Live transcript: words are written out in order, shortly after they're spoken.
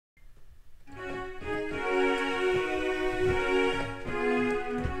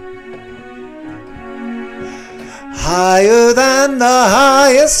Higher than the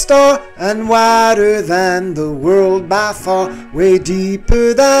highest star, and wider than the world by far, way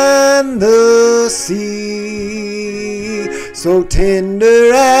deeper than the sea. So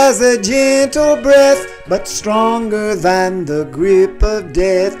tender as a gentle breath, but stronger than the grip of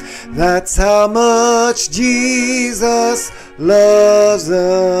death. That's how much Jesus loves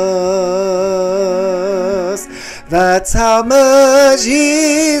us. That's how much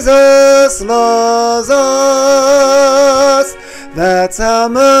Jesus loves us. That's how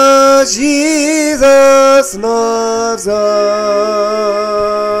much Jesus loves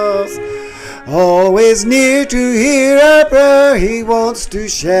us. Always near to hear our prayer, He wants to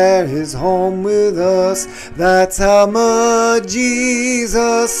share His home with us. That's how much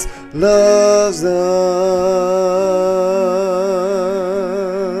Jesus loves us.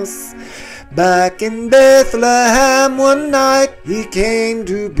 Back in Bethlehem one night, He came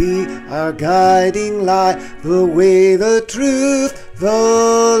to be our guiding light, the way, the truth,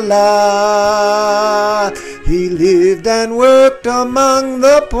 the light. He lived and worked among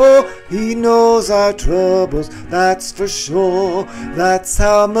the poor. He knows our troubles, that's for sure. That's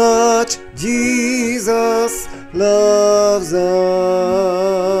how much Jesus loves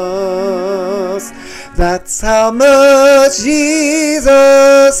us. That's how much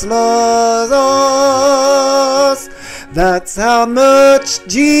Jesus loves us. That's how much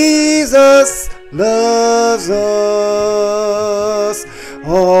Jesus loves us.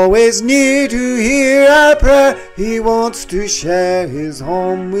 Always near to hear our prayer, He wants to share His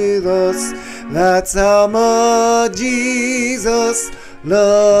home with us. That's how much Jesus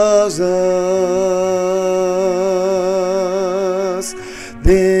loves us.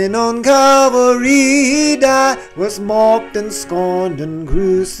 Then on Calvary He died, was mocked and scorned and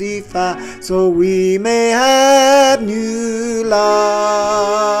crucified, so we may have new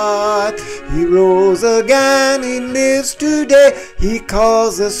life. He rose again, He lives today, He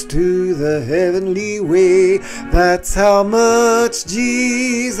calls us to the heavenly way. That's how much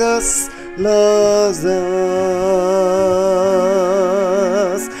Jesus loves us.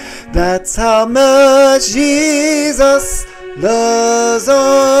 That's how much Jesus loves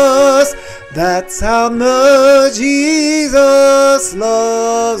us. That's how much Jesus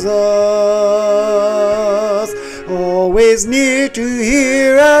loves us. Always near to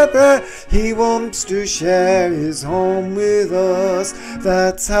hear our prayer, He wants to share His home with us.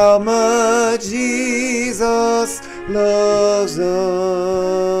 That's how much Jesus loves us.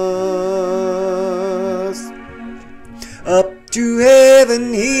 Up to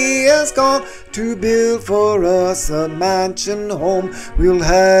heaven He has gone to build for us a mansion home. We'll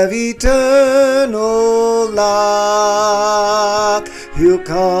have eternal life. He'll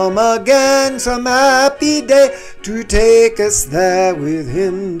come again some happy day to take us there with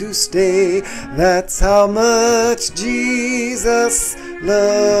Him to stay. That's how much Jesus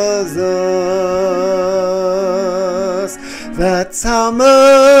loves us. That's how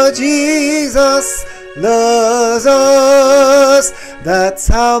much Jesus loves us. That's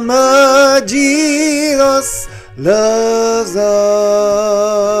how much Jesus loves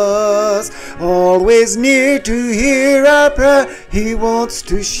us. Always near to hear our prayer, He wants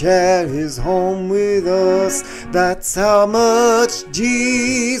to share His home with us. That's how much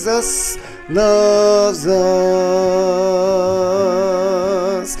Jesus loves us.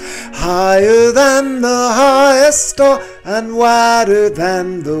 Higher than the highest star, and wider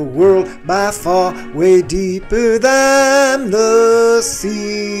than the world by far, way deeper than the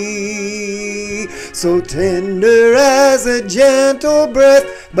sea. So tender as a gentle breath,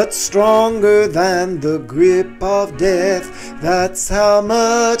 but stronger than the grip of death. That's how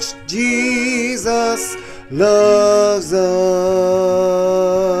much Jesus loves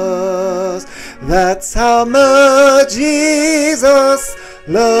us. That's how much Jesus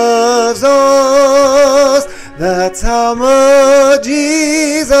loves us. That's how much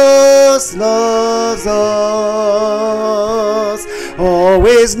Jesus loves us.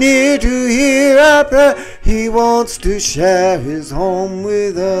 Always near to hear our prayer, He wants to share His home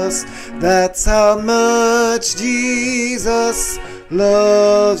with us. That's how much Jesus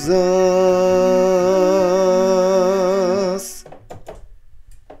loves us.